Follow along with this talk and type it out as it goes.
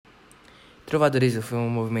Trovadorismo foi um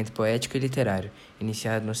movimento poético e literário,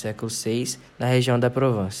 iniciado no século VI na região da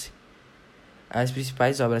Provence. As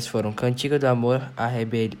principais obras foram Cantiga do Amor à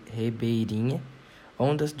Ribeirinha,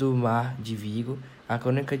 Ondas do Mar de Vigo, A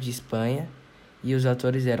Crônica de Espanha, e os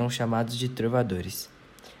autores eram chamados de trovadores.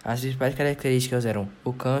 As principais características eram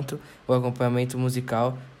o canto, o acompanhamento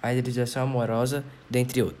musical, a idealização amorosa,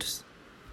 dentre outros.